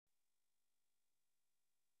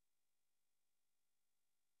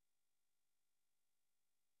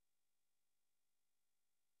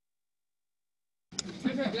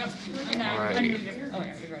All right.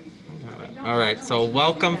 All right. So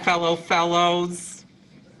welcome, fellow fellows.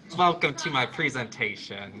 Welcome to my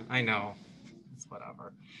presentation. I know. It's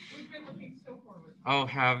whatever. Oh,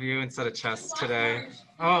 have you instead of chess today?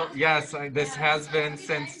 Oh, yes. This has been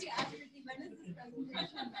since.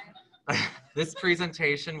 This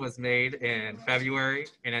presentation was made in February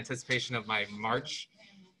in anticipation of my March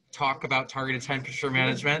talk about targeted temperature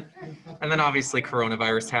management. And then obviously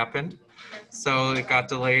coronavirus happened. So it got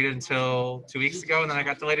delayed until 2 weeks ago, and then I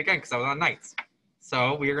got delayed again because I was on nights.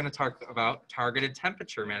 So we are going to talk about targeted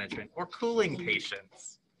temperature management or cooling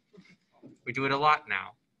patients. We do it a lot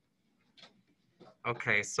now.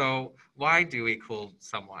 Okay, so why do we cool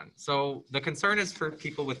someone? So the concern is for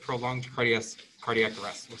people with prolonged cardiac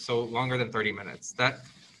arrest, so longer than 30 minutes. That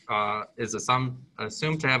is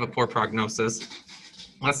assumed to have a poor prognosis.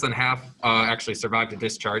 Less than half actually survived a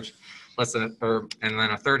discharge, and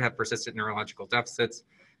then a third have persistent neurological deficits,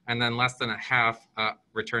 and then less than a half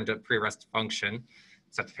return to pre-arrest function,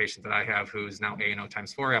 except the patient that I have who's now ANO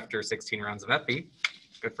times 4 after 16 rounds of epi.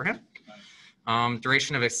 Good for him.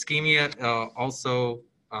 Duration of ischemia also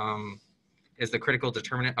is the critical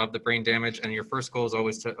determinant of the brain damage, and your first goal is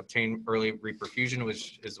always to obtain early reperfusion,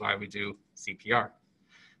 which is why we do CPR.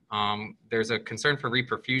 There's a concern for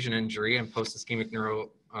reperfusion injury, and post-ischemic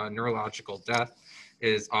neurological death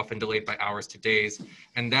is often delayed by hours to days,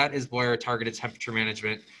 and that is where targeted temperature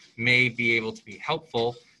management may be able to be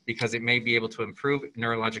helpful, because it may be able to improve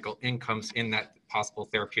neurological incomes in that possible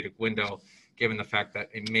therapeutic window, given the fact that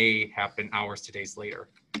it may happen hours to days later.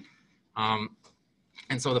 And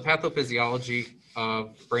so the pathophysiology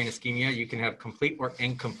of brain ischemia, you can have complete or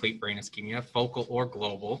incomplete brain ischemia, focal or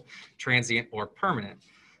global, transient or permanent.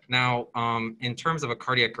 Now, in terms of a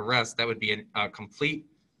cardiac arrest, that would be a complete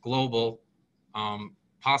global,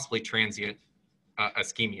 possibly transient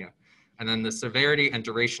ischemia. And then the severity and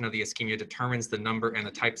duration of the ischemia determines the number and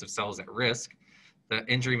the types of cells at risk. The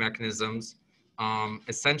injury mechanisms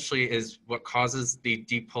essentially is what causes the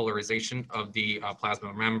depolarization of the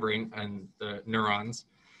plasma membrane and the neurons.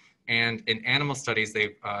 And in animal studies,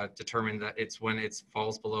 they've determined that it's when it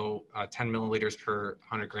falls below 10 milliliters per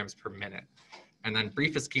 100 grams per minute. And then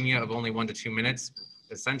brief ischemia of only 1 to 2 minutes,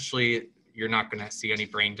 essentially, you're not going to see any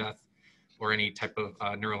brain death or any type of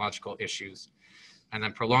neurological issues. And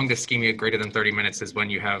then prolonged ischemia greater than 30 minutes is when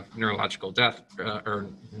you have neurological death or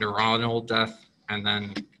neuronal death, and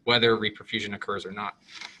then whether reperfusion occurs or not.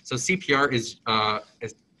 So CPR is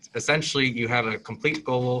essentially you have a complete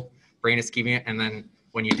global brain ischemia, and then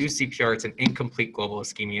when you do CPR, it's an incomplete global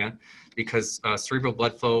ischemia, because cerebral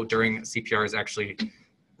blood flow during CPR is actually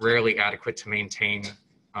rarely adequate to maintain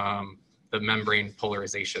the membrane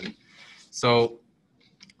polarization. So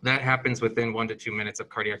that happens within 1 to 2 minutes of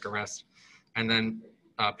cardiac arrest. And then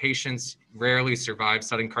patients rarely survive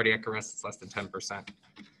sudden cardiac arrest, it's less than 10%.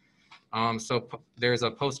 So there's a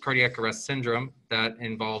post-cardiac arrest syndrome that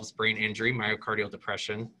involves brain injury, myocardial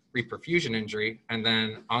depression, reperfusion injury, and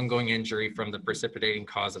then ongoing injury from the precipitating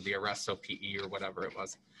cause of the arrest, so PE or whatever it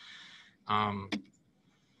was.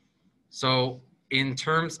 So in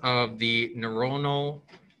terms of the neuronal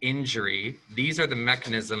injury, these are the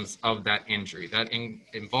mechanisms of that injury. That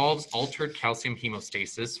involves altered calcium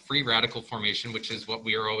hemostasis, free radical formation, which is what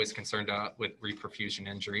we are always concerned with reperfusion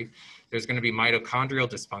injury. There's going to be mitochondrial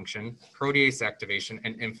dysfunction, protease activation,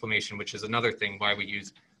 and inflammation, which is another thing why we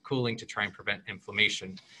use cooling to try and prevent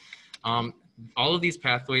inflammation. All of these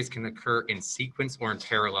pathways can occur in sequence or in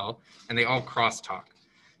parallel, and they all crosstalk.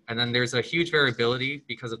 And then there's a huge variability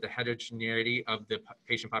because of the heterogeneity of the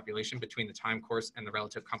patient population between the time course and the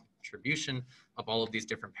relative contribution of all of these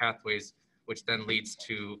different pathways, which then leads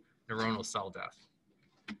to neuronal cell death.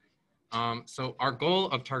 So our goal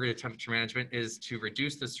of targeted temperature management is to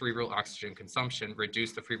reduce the cerebral oxygen consumption,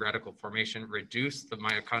 reduce the free radical formation, reduce the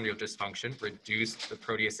mitochondrial dysfunction, reduce the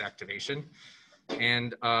protease activation,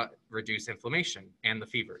 and reduce inflammation and the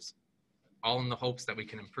fevers, all in the hopes that we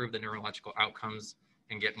can improve the neurological outcomes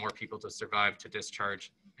and get more people to survive to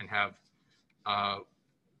discharge and have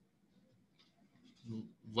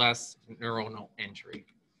less neuronal injury.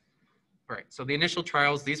 All right, so the initial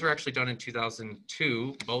trials, these were actually done in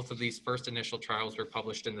 2002. Both of these first initial trials were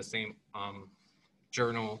published in the same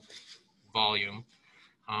journal volume.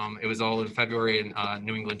 It was all in February in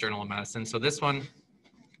New England Journal of Medicine. So this one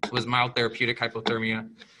was mild therapeutic hypothermia.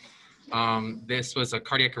 This was a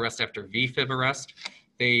cardiac arrest after VFib arrest.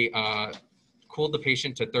 They cooled the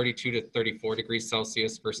patient to 32 to 34 degrees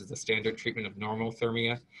Celsius versus the standard treatment of normal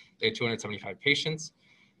thermia. They had 275 patients,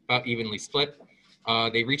 about evenly split.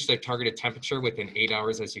 They reached their targeted temperature within 8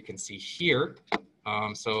 hours, as you can see here.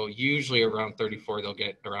 So usually around 34, they'll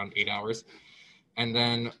get around 8 hours. And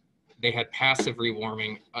then they had passive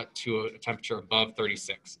rewarming to a temperature above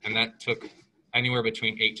 36, and that took anywhere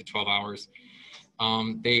between 8 to 12 hours.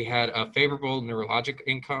 They had a favorable neurologic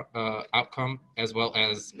outcome, as well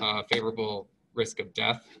as favorable risk of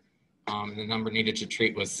death. And the number needed to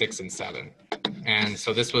treat was 6 and 7. And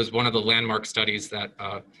so this was one of the landmark studies that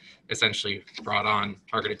essentially brought on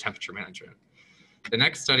targeted temperature management. The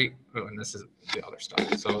next study, oh, and this is the other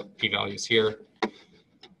study, so p-values here.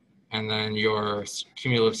 And then your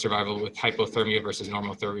cumulative survival with hypothermia versus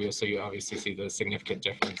normothermia, so you obviously see the significant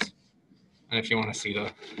difference. And if you want to see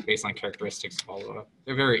the baseline characteristics follow up,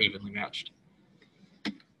 they're very evenly matched.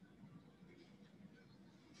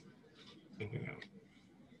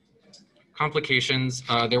 Complications,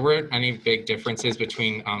 there weren't any big differences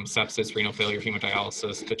between sepsis, renal failure,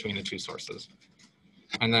 hemodialysis between the two sources.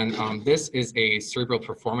 And then this is a cerebral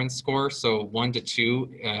performance score. So 1 to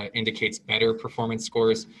 2 indicates better performance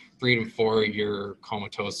scores. 3 to 4, you're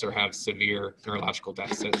comatose or have severe neurological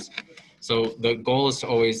deficits. So the goal is to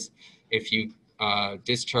always, if you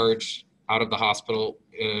discharge out of the hospital,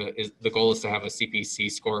 the goal is to have a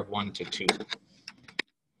CPC score of 1 to 2.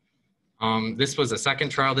 This was a second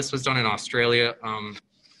trial. This was done in Australia,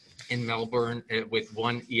 in Melbourne, with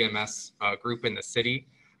one EMS group in the city.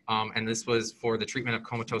 And this was for the treatment of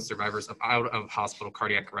comatose survivors of out-of-hospital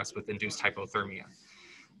cardiac arrest with induced hypothermia.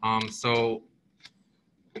 So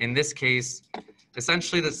in this case,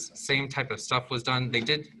 essentially the same type of stuff was done. They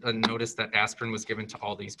did notice that aspirin was given to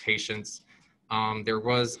all these patients. There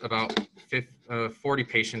was about 40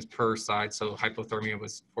 patients per side, so hypothermia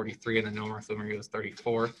was 43 and the normothermia was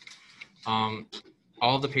 34. All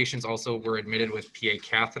of the patients also were admitted with PA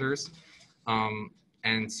catheters.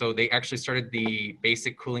 And so they actually started the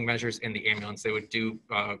basic cooling measures in the ambulance. They would do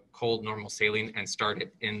cold normal saline and start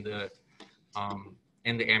it in the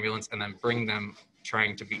ambulance, and then bring them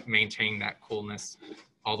trying to maintain that coolness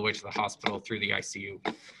all the way to the hospital through the ICU.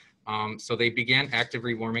 So they began active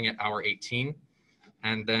rewarming at hour 18.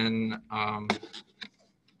 And then, what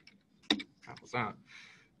was that?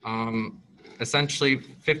 Essentially,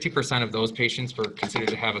 50% of those patients were considered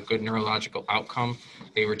to have a good neurological outcome.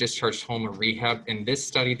 They were discharged home or rehab. In this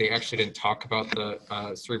study, they actually didn't talk about the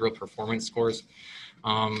cerebral performance scores.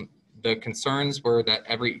 The concerns were that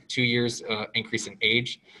every 2 years increase in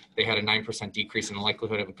age, they had a 9% decrease in the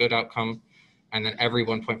likelihood of a good outcome. And then every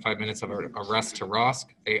 1.5 minutes of arrest to ROSC,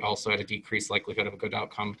 they also had a decreased likelihood of a good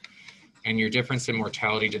outcome. And your difference in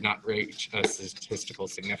mortality did not reach a statistical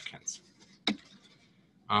significance.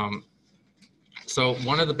 So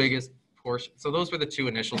one of the biggest portions, so those were the 2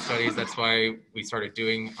 initial studies. That's why we started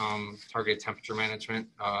doing targeted temperature management.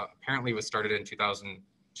 Apparently it was started in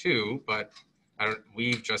 2002, but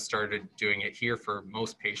we've just started doing it here for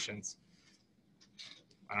most patients,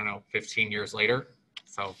 15 years later.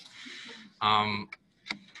 So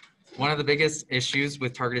one of the biggest issues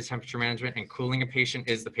with targeted temperature management and cooling a patient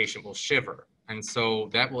is the patient will shiver. And so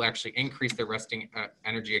that will actually increase their resting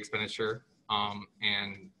energy expenditure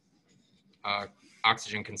and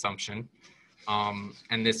oxygen consumption.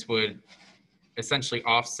 And this would essentially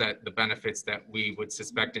offset the benefits that we would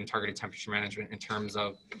suspect in targeted temperature management in terms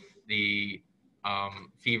of the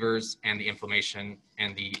fevers and the inflammation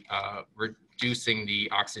and the reducing the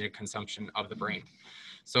oxygen consumption of the brain.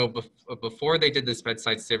 So before they did this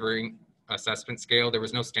bedside shivering assessment scale, there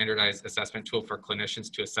was no standardized assessment tool for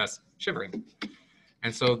clinicians to assess shivering.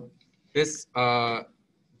 And so this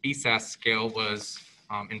BSAS scale was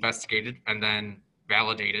investigated and then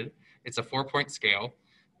validated. It's a 4-point scale.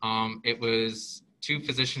 It was 2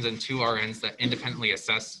 physicians and 2 RNs that independently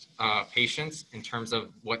assessed patients in terms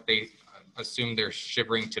of what they assumed their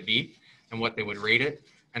shivering to be and what they would rate it.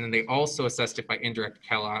 And then they also assessed it by indirect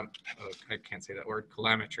calorimetry.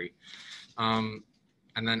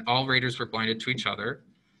 And then all raters were blinded to each other.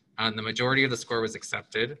 And the majority of the score was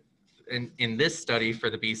accepted. In this study for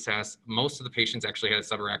the BSAS, most of the patients actually had a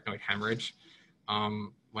subarachnoid hemorrhage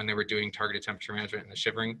when they were doing targeted temperature management and the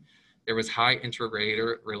shivering. There was high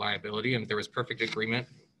inter-rater reliability, and there was perfect agreement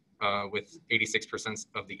with 86%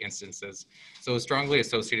 of the instances. So it was strongly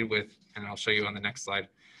associated with, and I'll show you on the next slide,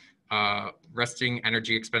 resting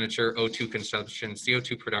energy expenditure, O2 consumption,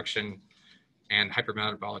 CO2 production, and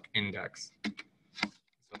hypermetabolic index. So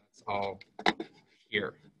that's all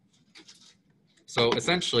here. So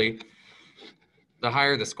essentially, the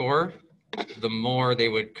higher the score, the more they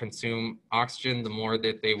would consume oxygen, the more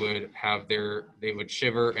that they would have they would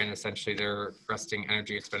shiver, and essentially their resting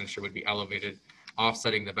energy expenditure would be elevated,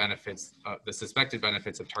 offsetting the benefits, the suspected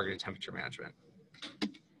benefits of targeted temperature management.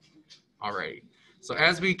 All right, so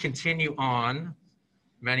as we continue on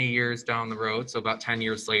many years down the road, so about 10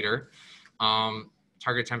 years later,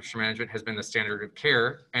 target temperature management has been the standard of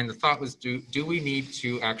care. And the thought was, do we need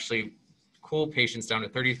to actually cool patients down to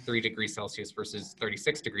 33 degrees Celsius versus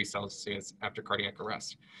 36 degrees Celsius after cardiac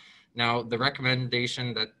arrest? Now, the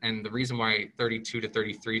recommendation that, and the reason why 32 to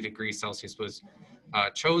 33 degrees Celsius was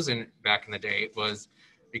chosen back in the day was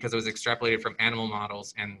because it was extrapolated from animal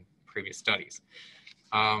models and previous studies.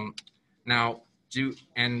 Now,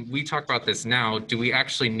 and we talk about this now, do we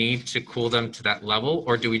actually need to cool them to that level,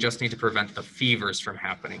 or do we just need to prevent the fevers from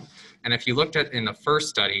happening? And if you looked at in the first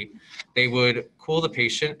study, they would cool the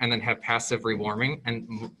patient and then have passive rewarming,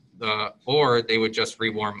 and or they would just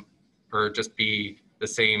rewarm or just be the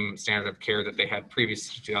same standard of care that they had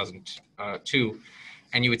previous to 2002.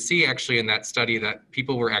 And you would see actually in that study that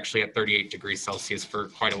people were actually at 38 degrees Celsius for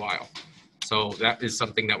quite a while. So that is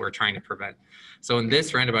something that we're trying to prevent. So in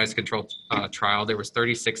this randomized controlled trial, there was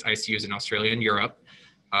 36 ICUs in Australia and Europe.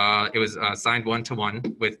 It was assigned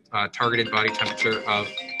 1-to-1 with targeted body temperature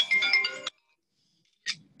of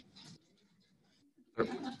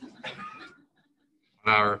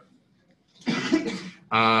our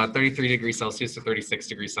 33 degrees Celsius to 36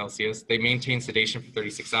 degrees Celsius. They maintained sedation for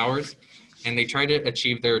 36 hours, and they tried to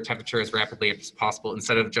achieve their temperature as rapidly as possible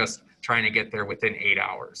instead of just trying to get there within 8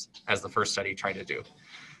 hours, as the first study tried to do.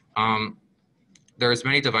 There's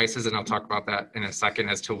many devices, and I'll talk about that in a second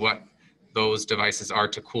as to what those devices are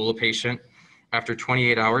to cool a patient. After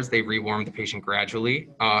 28 hours, they rewarmed the patient gradually,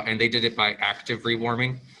 and they did it by active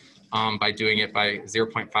rewarming, by doing it by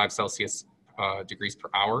 0.5 Celsius degrees per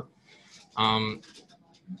hour.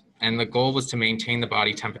 And the goal was to maintain the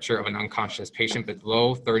body temperature of an unconscious patient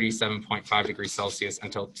below 37.5 degrees Celsius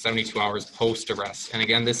until 72 hours post-arrest. And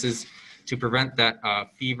again, this is to prevent that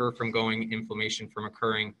fever from going, inflammation from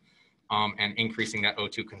occurring, and increasing that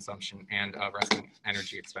O2 consumption and resting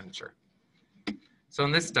energy expenditure. So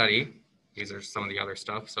in this study, these are some of the other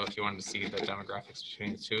stuff. So if you wanted to see the demographics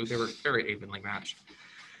between the two, they were very evenly matched.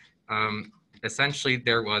 Essentially,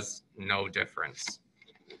 there was no difference,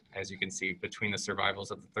 as you can see, between the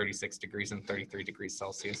survivals of the 36 degrees and 33 degrees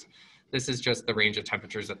Celsius. This is just the range of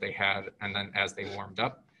temperatures that they had, and then as they warmed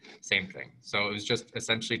up, same thing. So it was just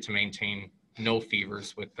essentially to maintain no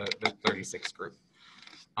fevers with the 36 group.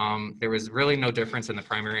 There was really no difference in the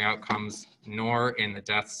primary outcomes, nor in the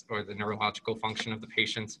deaths or the neurological function of the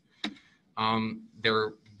patients.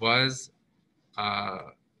 There was,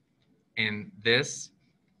 in this,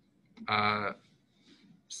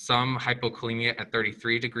 some hypokalemia at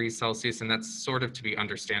 33 degrees Celsius, and that's sort of to be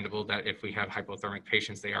understandable that if we have hypothermic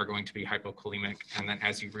patients, they are going to be hypokalemic, and then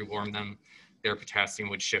as you rewarm them, their potassium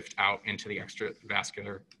would shift out into the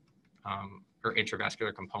extravascular or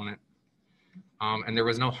intravascular component. And there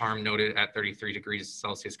was no harm noted at 33 degrees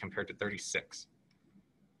Celsius compared to 36.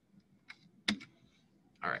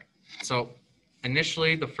 All right, so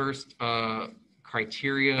initially the first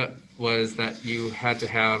criteria was that you had to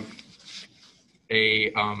have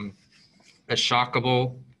a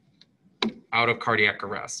shockable out of cardiac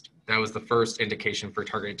arrest. That was the first indication for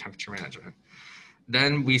targeted temperature management.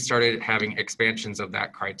 Then we started having expansions of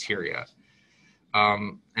that criteria.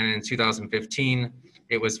 And in 2015,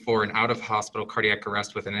 it was for an out-of-hospital cardiac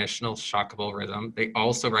arrest with an initial shockable rhythm. They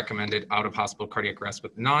also recommended out-of-hospital cardiac arrest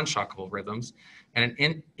with non-shockable rhythms and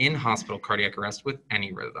an in-hospital cardiac arrest with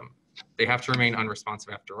any rhythm. They have to remain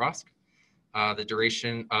unresponsive after ROSC. The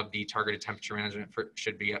duration of the targeted temperature management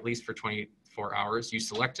should be at least for 24 hours. You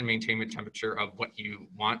select and maintain a temperature of what you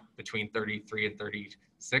want between 33 and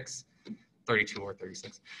 36, 32 or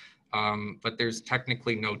 36. But there's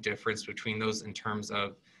technically no difference between those in terms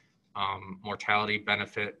of mortality,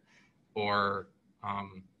 benefit, or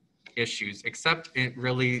issues, except it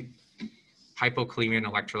really hypokalemia and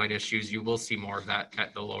electrolyte issues. You will see more of that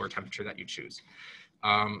at the lower temperature that you choose.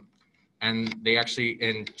 And they actually,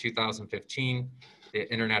 in 2015,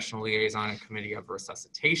 the International Liaison and Committee of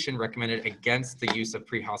Resuscitation recommended against the use of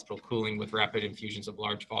pre-hospital cooling with rapid infusions of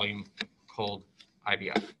large volume cold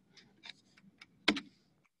IVF. All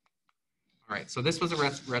right, so this was a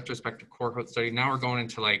retrospective cohort study. Now we're going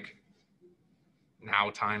into like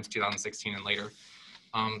now times 2016 and later.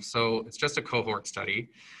 So it's just a cohort study.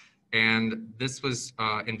 And this was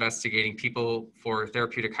investigating people for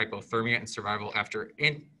therapeutic hypothermia and survival after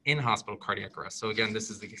in-hospital cardiac arrest. So again, this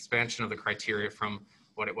is the expansion of the criteria from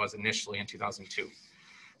what it was initially in 2002.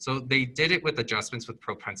 So they did it with adjustments with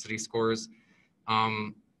propensity scores.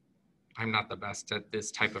 I'm not the best at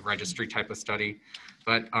this type of registry type of study,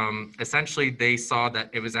 but essentially they saw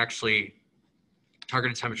that it was actually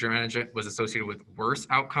targeted temperature management was associated with worse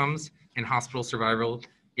outcomes in hospital survival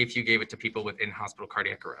if you gave it to people with in-hospital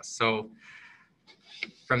cardiac arrest. So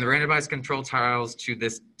From the randomized control trials to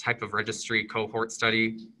this type of registry cohort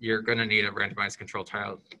study, you're going to need a randomized control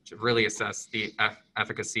trial to really assess the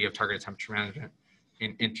efficacy of targeted temperature management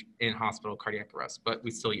in hospital cardiac arrest, but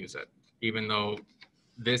we still use it, even though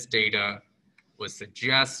this data was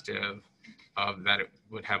suggestive of that it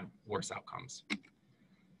would have worse outcomes.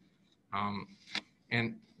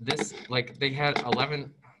 And this, like, they had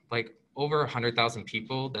 11, like over 100,000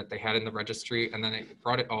 people that they had in the registry, and then it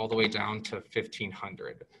brought it all the way down to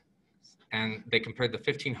 1,500. And they compared the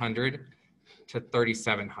 1,500 to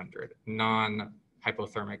 3,700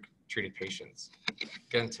 non-hypothermic treated patients.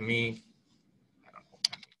 Again, to me, I don't know what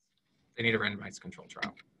that means. They need a randomized control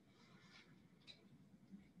trial.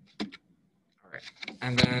 All right,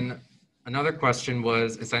 and then another question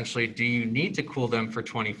was essentially, do you need to cool them for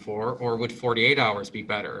 24, or would 48 hours be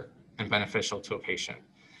better and beneficial to a patient?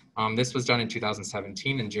 This was done in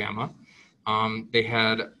 2017 in JAMA. They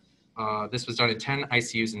had, this was done in 10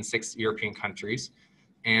 ICUs in 6 European countries,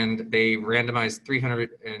 and they randomized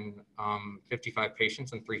 355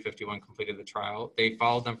 patients and 351 completed the trial. They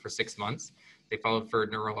followed them for 6 months. They followed for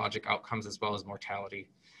neurologic outcomes as well as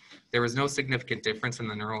mortality. There was no significant difference in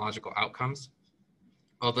the neurological outcomes,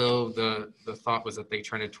 although the thought was that they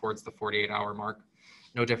trended towards the 48-hour mark.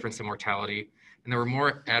 No difference in mortality. And there were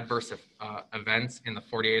more adverse events in the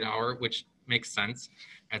 48-hour, which makes sense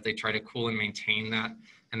as they try to cool and maintain that.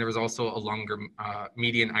 And there was also a longer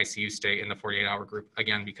median ICU stay in the 48-hour group,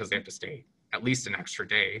 again, because they have to stay at least an extra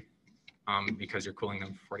day because you're cooling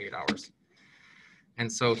them for 48 hours.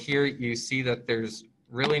 And so here you see that there's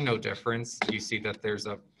really no difference. You see that there's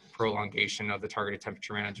a prolongation of the targeted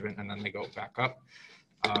temperature management, and then they go back up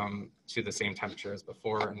to the same temperature as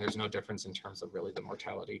before, and there's no difference in terms of really the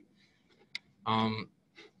mortality. And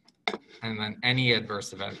then any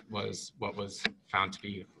adverse event was what was found to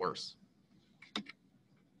be worse.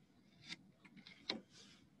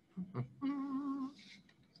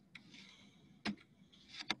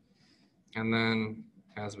 And then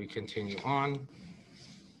as we continue on,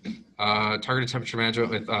 targeted temperature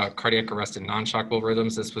management with cardiac arrest and non-shockable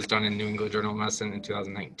rhythms. This was done in New England Journal of Medicine in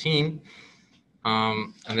 2019.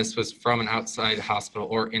 And this was from an outside hospital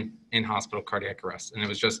or in hospital cardiac arrest. And it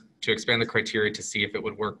was just to expand the criteria to see if it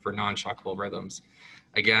would work for non-shockable rhythms.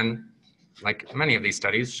 Again, like many of these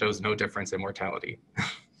studies, shows no difference in mortality.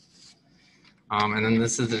 And then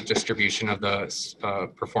this is the distribution of the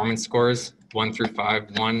performance scores, 1 through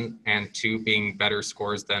 5, 1 and 2 being better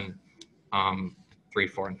scores than 3,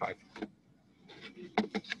 4, and 5.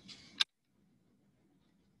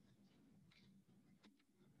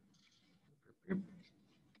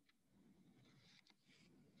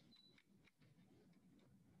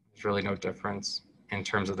 There's really no difference in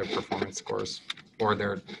terms of their performance scores or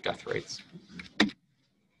their death rates.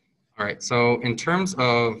 All right, so in terms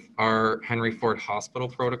of our Henry Ford Hospital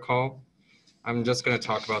protocol, I'm just going to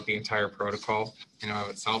talk about the entire protocol in and of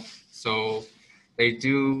itself. So they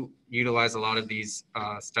do utilize a lot of these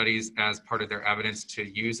studies as part of their evidence to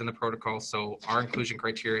use in the protocol. So our inclusion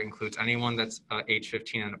criteria includes anyone that's age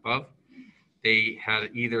 15 and above. They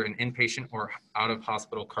had either an inpatient or out of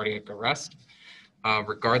hospital cardiac arrest,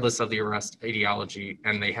 regardless of the arrest etiology,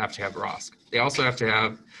 and they have to have ROSC. They also have to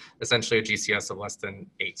have essentially a GCS of less than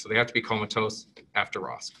 8. So they have to be comatose after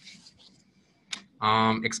ROSC.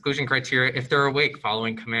 Exclusion criteria, if they're awake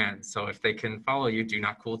following commands. So if they can follow you, do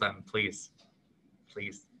not cool them, please.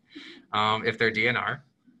 Please. If they're DNR,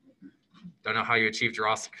 don't know how you achieved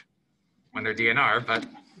ROSC when they're DNR, but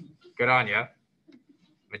good on you,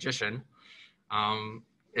 magician.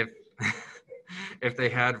 If they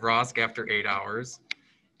had ROSC after 8 hours,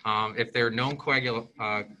 if they're known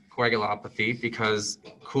coagulopathy, because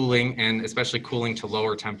cooling, and especially cooling to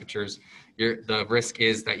lower temperatures, the risk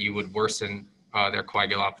is that you would worsen their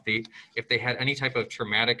coagulopathy. If they had any type of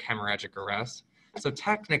traumatic hemorrhagic arrest, so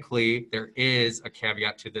technically there is a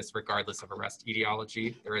caveat to this regardless of arrest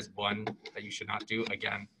etiology. There is one that you should not do,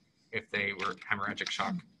 again, if they were hemorrhagic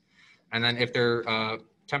shock. And then if their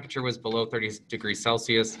temperature was below 30 degrees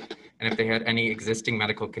Celsius, and if they had any existing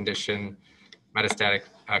medical condition, metastatic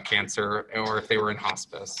cancer, or if they were in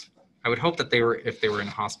hospice. I would hope that if they were in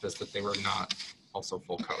hospice, that they were not also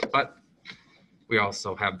full code, but we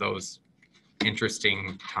also have those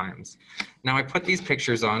interesting times. Now I put these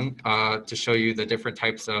pictures on to show you the different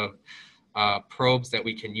types of probes that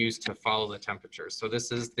we can use to follow the temperature. So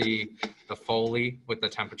this is the Foley with the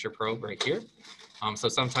temperature probe right here. So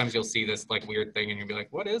sometimes you'll see this like weird thing and you'll be like,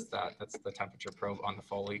 what is that? That's the temperature probe on the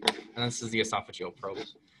Foley. And this is the esophageal probe.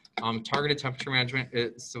 Targeted temperature management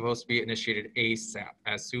is supposed to be initiated ASAP,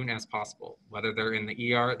 as soon as possible, whether they're in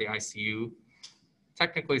the ER, the ICU,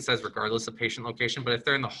 technically says regardless of patient location, but if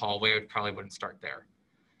they're in the hallway, I probably wouldn't start there.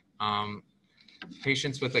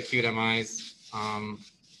 Patients with acute MIs,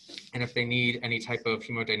 and if they need any type of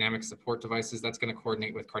hemodynamic support devices, that's going to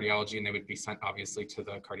coordinate with cardiology, and they would be sent obviously to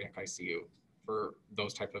the cardiac ICU for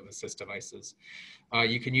those type of assist devices.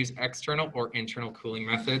 You can use external or internal cooling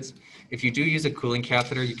methods. If you do use a cooling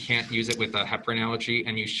catheter, you can't use it with a heparin allergy,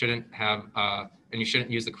 and you shouldn't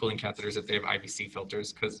use the cooling catheters if they have IVC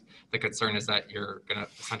filters, because the concern is that you're going to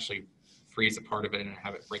essentially freeze a part of it and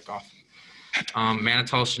have it break off.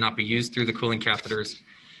 Mannitol should not be used through the cooling catheters.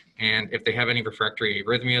 And if they have any refractory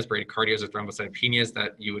arrhythmias, bradycardias, or thrombocytopenias,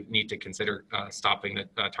 that you would need to consider stopping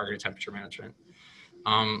the targeted temperature management.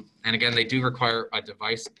 And again, they do require a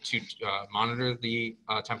device to monitor the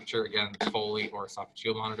temperature, again, Foley or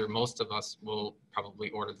esophageal monitor. Most of us will probably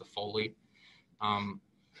order the Foley.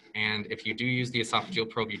 And if you do use the esophageal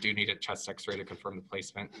probe, you do need a chest x-ray to confirm the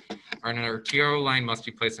placement. An arterial line must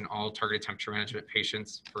be placed in all targeted temperature management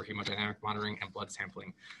patients for hemodynamic monitoring and blood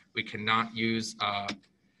sampling. We cannot use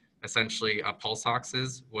essentially pulse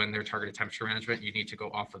oxes when they're targeted temperature management. You need to go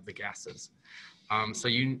off of the gases. So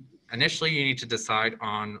initially you need to decide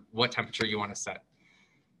on what temperature you want to set.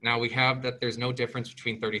 Now we have that there's no difference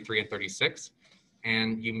between 33 and 36,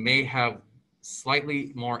 and you may have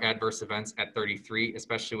slightly more adverse events at 33,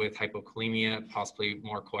 especially with hypokalemia, possibly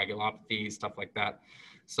more coagulopathy, stuff like that.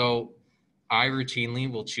 So I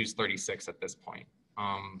routinely will choose 36 at this point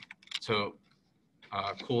to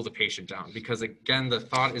cool the patient down, because again, the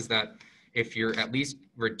thought is that if you're at least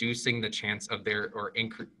reducing the chance of their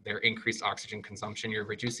increased oxygen consumption, you're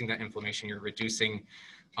reducing that inflammation, you're reducing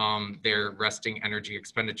their resting energy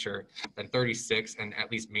expenditure, then 36 and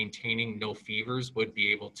at least maintaining no fevers would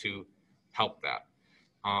be able to help that.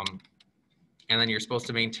 And then you're supposed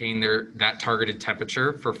to maintain that targeted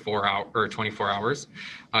temperature for 24 hours.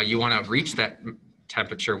 You want to reach that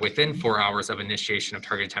temperature within 4 hours of initiation of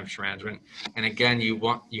targeted temperature management. And again, you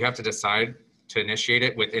have to decide to initiate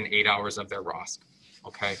it within 8 hours of their ROSC.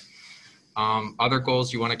 Okay. Other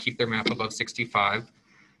goals, you want to keep their MAP above 65.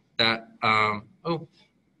 Oh,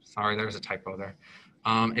 sorry, there's a typo there.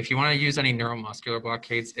 If you want to use any neuromuscular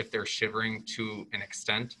blockades, if they're shivering to an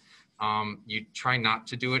extent, you try not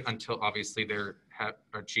to do it until obviously they're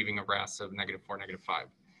achieving a RASS of -4, -5.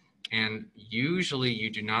 And usually you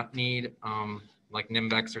do not need like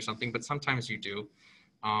Nimbex or something, but sometimes you do.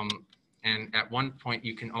 And at one point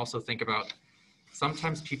you can also think about,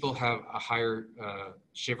 sometimes people have a higher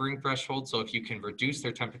shivering threshold. So if you can reduce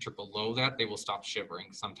their temperature below that, they will stop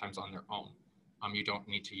shivering sometimes on their own. You don't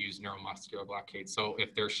need to use neuromuscular blockade. So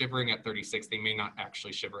if they're shivering at 36, they may not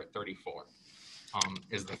actually shiver at 34,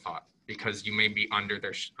 is the thought, because you may be under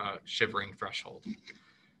their shivering threshold.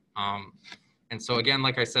 And so again,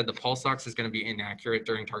 like I said, the pulse ox is going to be inaccurate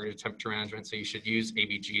during targeted temperature management. So you should use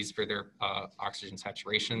ABGs for their oxygen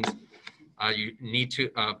saturations. You need to,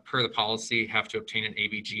 per the policy, have to obtain an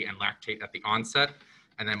ABG and lactate at the onset.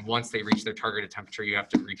 And then once they reach their targeted temperature, you have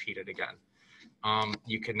to repeat it again.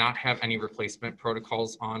 You cannot have any replacement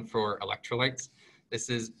protocols on for electrolytes. This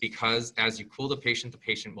is because as you cool the patient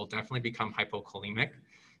will definitely become hypokalemic.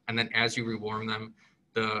 And then as you rewarm them,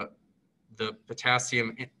 the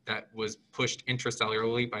potassium that was pushed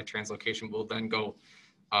intracellularly by translocation will then go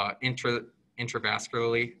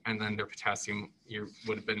intravascularly, and then their potassium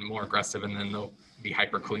would have been more aggressive, and then they'll be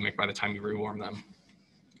hyperkalemic by the time you rewarm them.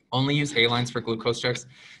 Only use A-lines for glucose checks.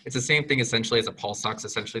 It's the same thing essentially as a pulse ox.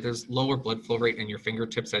 Essentially, there's lower blood flow rate in your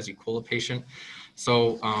fingertips as you cool a patient.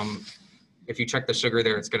 So if you check the sugar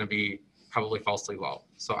there, it's going to be probably falsely low.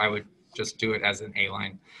 So I would just do it as an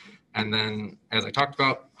A-line. And then, as I talked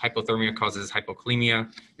about, hypothermia causes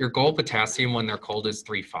hypokalemia. Your goal potassium when they're cold is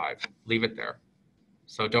 3.5. Leave it there.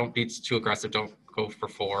 So don't be too aggressive. Don't go for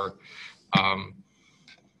 4.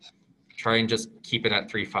 Try and just keep it at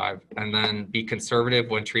 3.5. And then be conservative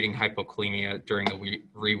when treating hypokalemia during the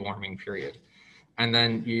rewarming period. And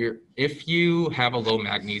then if you have a low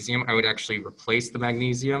magnesium, I would actually replace the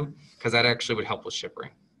magnesium, because that actually would help with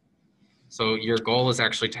shivering. So your goal is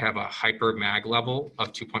actually to have a hyper mag level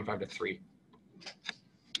of 2.5 to 3.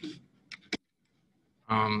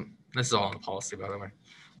 This is all in the policy, by the way.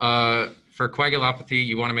 For coagulopathy,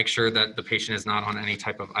 you want to make sure that the patient is not on any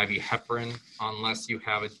type of IV heparin unless you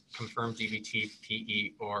have a confirmed DVT,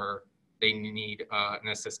 PE, or they need an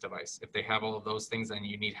assist device. If they have all of those things and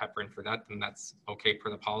you need heparin for that, then that's okay per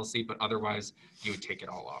the policy, but otherwise you would take it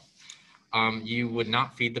all off. You would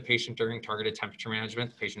not feed the patient during targeted temperature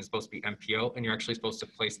management. The patient is supposed to be MPO, and you're actually supposed to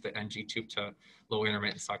place the NG tube to low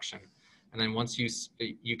intermittent suction. And then once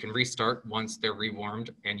you can restart once they're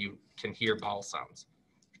rewarmed and you can hear bowel sounds.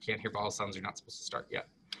 If you can't hear bowel sounds, you're not supposed to start yet.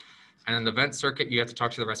 And in the vent circuit, you have to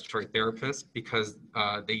talk to the respiratory therapist because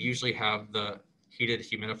they usually have the heated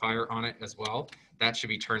humidifier on it as well. That should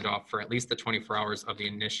be turned off for at least the 24 hours of the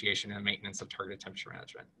initiation and maintenance of targeted temperature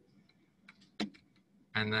management.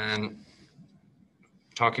 And then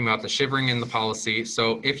talking about the shivering in the policy.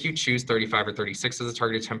 So if you choose 35 or 36 as a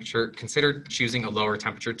targeted temperature, consider choosing a lower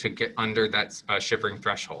temperature to get under that shivering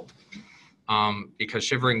threshold, because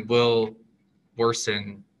shivering will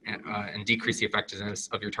worsen and decrease the effectiveness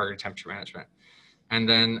of your targeted temperature management. And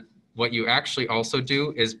then what you actually also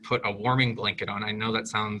do is put a warming blanket on. I know that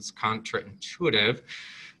sounds counterintuitive,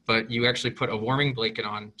 but you actually put a warming blanket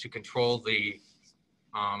on to control the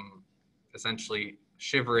essentially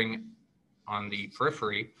shivering on the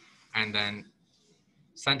periphery, and then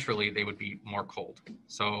centrally they would be more cold.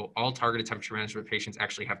 So all targeted temperature management patients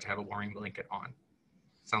actually have to have a warming blanket on.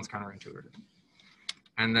 Sounds counterintuitive.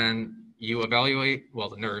 And then you evaluate, well,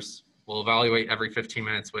 the nurse will evaluate every 15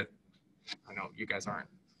 minutes with, I know you guys aren't,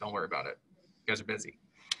 don't worry about it. You guys are busy.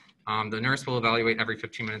 The nurse will evaluate every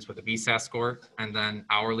 15 minutes with a BSAS score, and then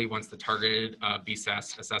hourly once the targeted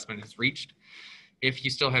BSAS assessment is reached. If you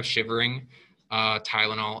still have shivering,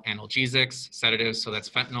 Tylenol, analgesics, sedatives, so that's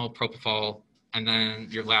fentanyl, propofol, and then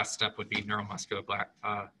your last step would be neuromuscular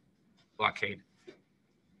blockade.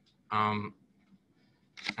 And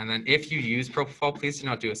then if you use propofol, please do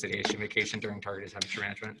not do a sedation medication during targeted temperature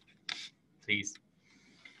management, please.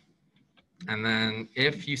 And then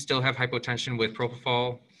if you still have hypotension with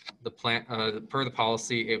propofol, the plan, per the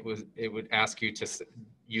policy, it would ask you to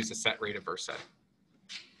use a set rate of Versed.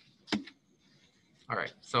 All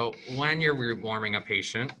right, so when you're rewarming a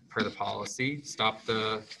patient, per the policy, stop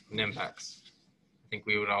the Nimbex. I think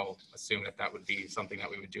we would all assume that that would be something that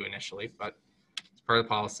we would do initially, but per the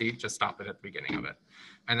policy, just stop it at the beginning of it.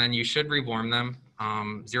 And then you should rewarm them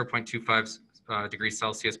 0.25 degrees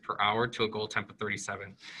Celsius per hour to a goal temp of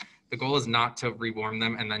 37. The goal is not to rewarm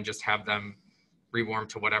them and then just have them rewarm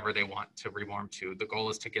to whatever they want to rewarm to. The goal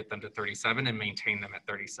is to get them to 37 and maintain them at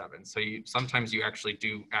 37. So sometimes you actually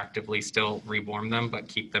do actively still rewarm them, but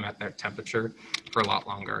keep them at that temperature for a lot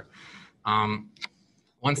longer.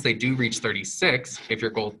 Once they do reach 36, if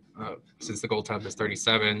your goal, since the goal temp is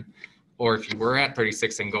 37, or if you were at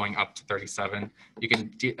 36 and going up to 37, you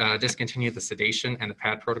can discontinue the sedation and the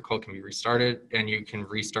pad protocol can be restarted, and you can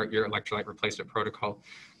restart your electrolyte replacement protocol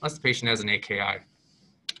unless the patient has an AKI.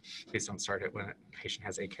 Please don't start it when a patient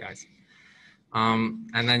has AKIs.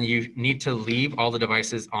 And then you need to leave all the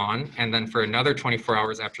devices on, and then for another 24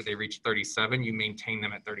 hours after they reach 37, you maintain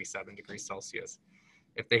them at 37 degrees Celsius.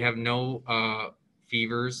 If they have no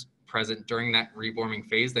fevers present during that rewarming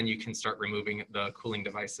phase, then you can start removing the cooling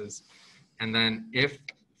devices. And then if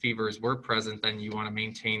fevers were present, then you want to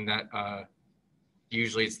maintain that,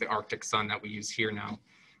 usually it's the Arctic sun that we use here now,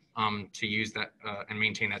 to use that and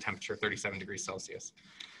maintain that temperature 37 degrees Celsius.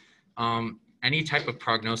 Any type of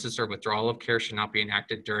prognosis or withdrawal of care should not be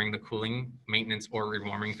enacted during the cooling, maintenance, or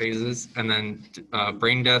rewarming phases. And then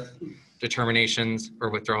brain death determinations or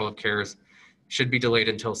withdrawal of cares should be delayed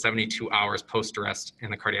until 72 hours post-arrest in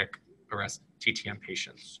the cardiac arrest TTM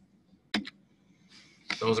patients.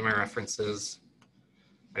 Those are my references.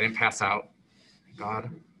 I didn't pass out, thank God.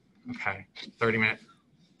 Okay, 30-minute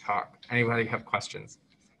talk. Anybody have questions?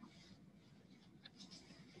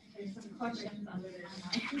 There's some questions under the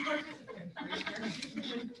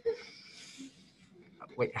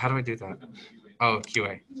Wait, how do I do that? Oh,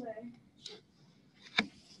 QA.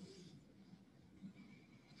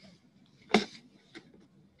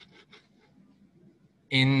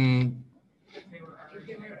 In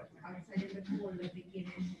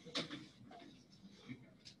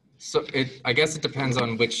so I guess it depends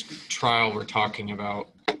on which trial we're talking about.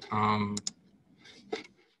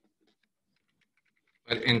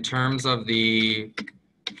 But in terms of the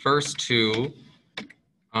first two,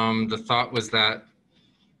 the thought was that,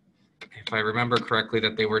 if I remember correctly,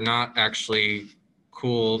 that they were not actually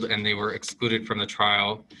cooled and they were excluded from the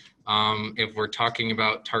trial. If we're talking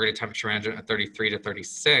about targeted temperature management at 33 to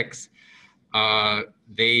 36,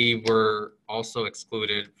 they were also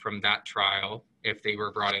excluded from that trial if they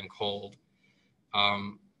were brought in cold.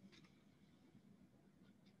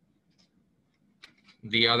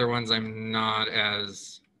 The other ones I'm not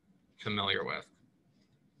as familiar with.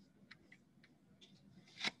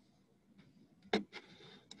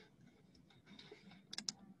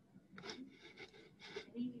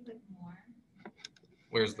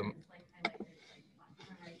 Where's the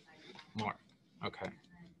more? Okay.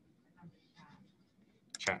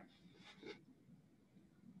 Chat.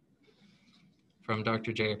 From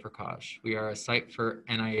Dr. Jaya Prakash. We are a site for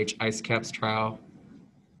NIH IceCaps trial,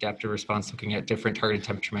 adaptive response looking at different targeted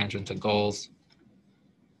temperature management and goals.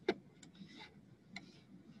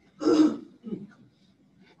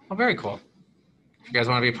 Oh, very cool. If you guys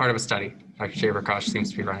want to be part of a study, Dr. Jay Prakash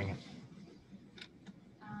seems to be running it.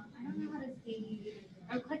 I don't know how to see.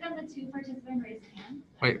 Oh, click on the two participant raise hand.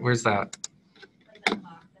 Wait, where's that? Like that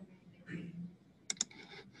box. This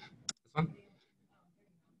one?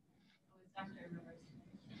 Oh, it's Dr. Rivers.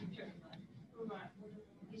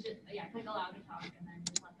 You should, yeah, click allow to talk and then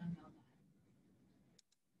just let them know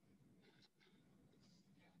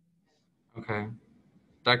that. Okay.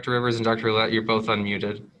 Dr. Rivers and Dr. Roulette, you're both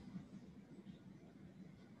unmuted.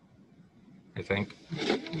 I think.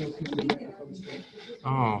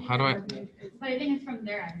 Oh, how do I? But I think it's from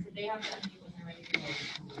their end, so they have to unmute when they're ready to go.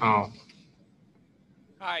 Oh,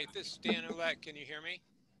 Hi, this is Dan Ouellette. Can you hear me?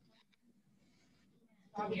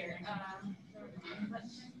 Here.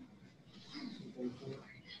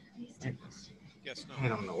 Yes, I no.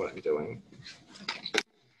 don't know what I'm doing.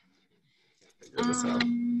 Figure this out.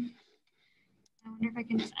 I wonder if I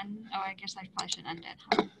can just end. Oh, I guess I probably should end it.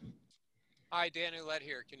 Huh? Hi, Dan Ouellette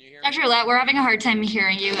here. Can you hear me? Dr. Roulette, we're having a hard time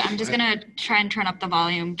hearing you. I'm just gonna try and turn up the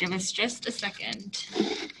volume. Give us just a second.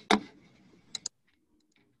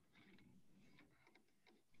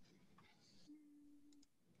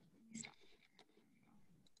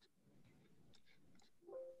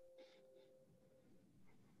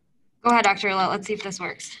 Go ahead, Dr. Roulette. Let's see if this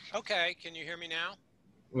works. Okay, can you hear me now?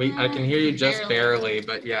 I can hear you just Barely. barely,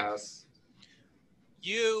 but yes.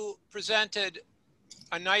 You presented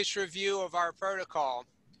a nice review of our protocol.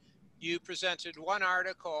 You presented one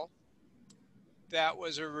article that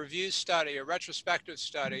was a review study, a retrospective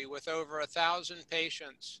study with over 1,000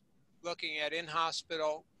 patients looking at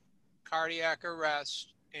in-hospital cardiac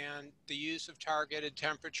arrest and the use of targeted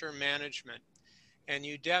temperature management. And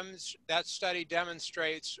that study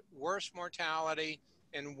demonstrates worse mortality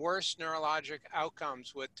and worse neurologic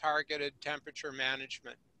outcomes with targeted temperature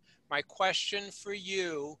management. My question for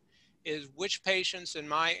you is, which patients in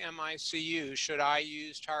my MICU should I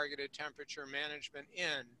use targeted temperature management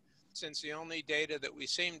in, since the only data that we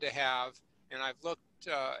seem to have, and I've looked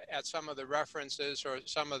at some of the references or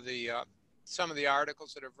some of the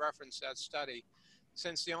articles that have referenced that study,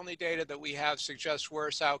 since the only data that we have suggests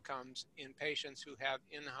worse outcomes in patients who have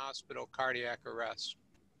in-hospital cardiac arrest.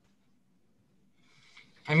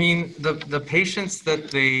 I mean, the patients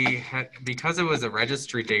that they had, because it was a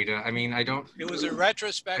registry data, I mean, I don't. It was a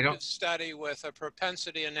retrospective study with a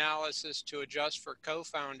propensity analysis to adjust for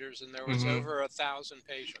co-founders, and there was over 1,000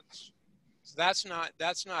 patients. So that's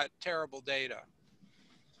not terrible data.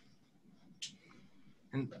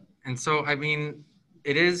 And so, I mean,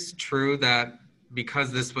 it is true that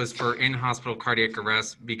because this was for in-hospital cardiac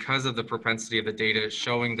arrest, because of the propensity of the data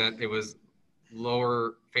showing that it was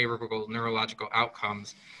lower favorable neurological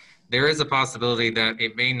outcomes, there is a possibility that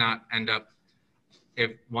it may not end up,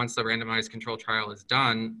 if once the randomized control trial is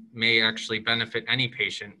done, may actually benefit any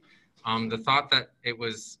patient. The thought that it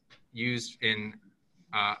was used in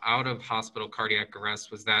out of hospital cardiac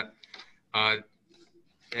arrest was that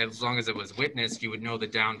as long as it was witnessed, you would know the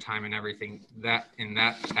downtime and everything that in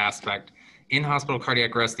that aspect. In hospital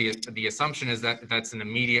cardiac arrest, the assumption is that that's an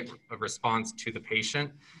immediate response to the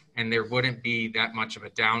patient, and there wouldn't be that much of a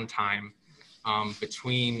downtime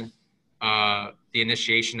between the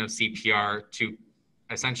initiation of CPR to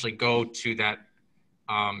essentially go to that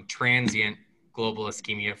transient global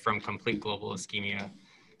ischemia from complete global ischemia.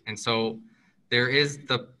 And so there is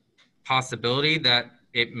the possibility that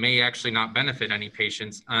it may actually not benefit any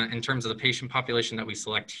patients. In terms of the patient population that we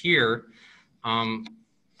select here,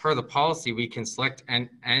 per the policy, we can select and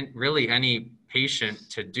really any patient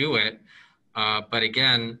to do it. But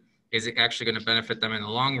again, is it actually going to benefit them in the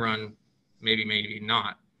long run? Maybe, maybe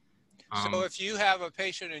not. So if you have a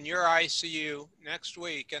patient in your ICU next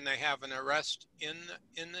week and they have an arrest in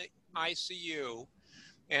the ICU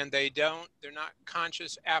and they're not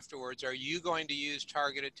conscious afterwards, are you going to use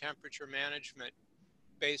targeted temperature management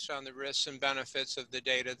based on the risks and benefits of the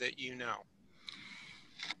data that you know?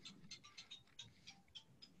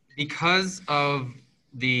 Because of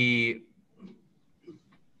the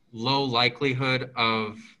low likelihood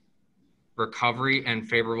of recovery and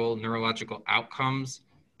favorable neurological outcomes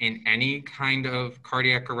in any kind of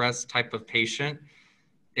cardiac arrest type of patient,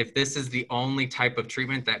 if this is the only type of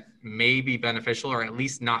treatment that may be beneficial or at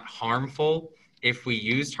least not harmful, if we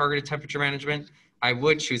use targeted temperature management, I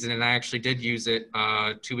would choose it. And I actually did use it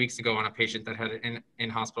 2 weeks ago on a patient that had an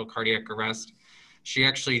in-hospital cardiac arrest. She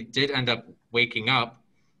actually did end up waking up,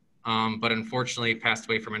 but unfortunately passed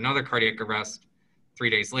away from another cardiac arrest 3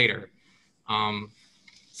 days later.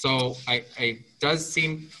 So it does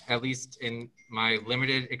seem, at least in my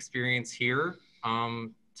limited experience here,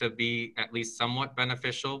 to be at least somewhat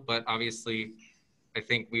beneficial, but obviously I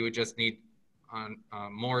think we would just need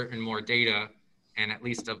more and more data, and at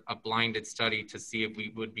least a blinded study to see if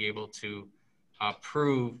we would be able to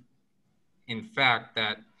prove, in fact,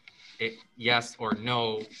 that it yes or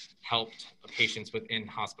no helped patients within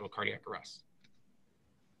hospital cardiac arrest.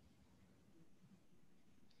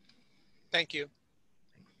 Thank you.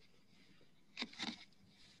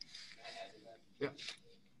 Yeah.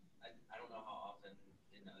 I don't know how often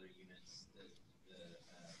in other units the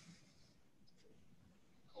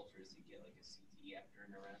culture is to get like a CT after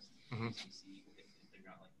an arrest. Mhm. CC if they're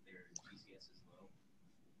not like their GCS is low.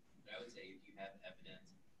 But I would say if you have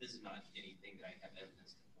evidence, this is not anything that I have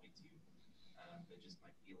evidence to point to, but just my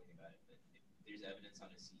feeling about it. But if there's evidence on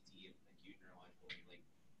a CT of acute neurological like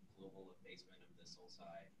global effacement of the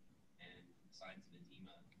sulci and signs of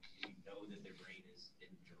edema, and you know that their brain is in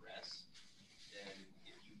duress, then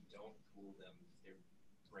if you don't cool them, their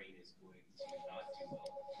brain is going to not do well.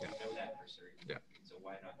 Yeah. You know that for certain. Yeah. So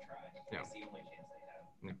why not try? Yeah. It's the only chance they have.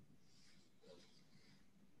 Yeah.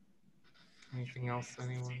 Anything else,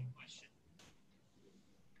 anyone?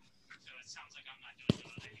 So it sounds like I'm not doing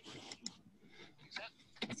it anymore.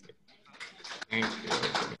 That's good. Thank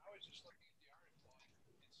you.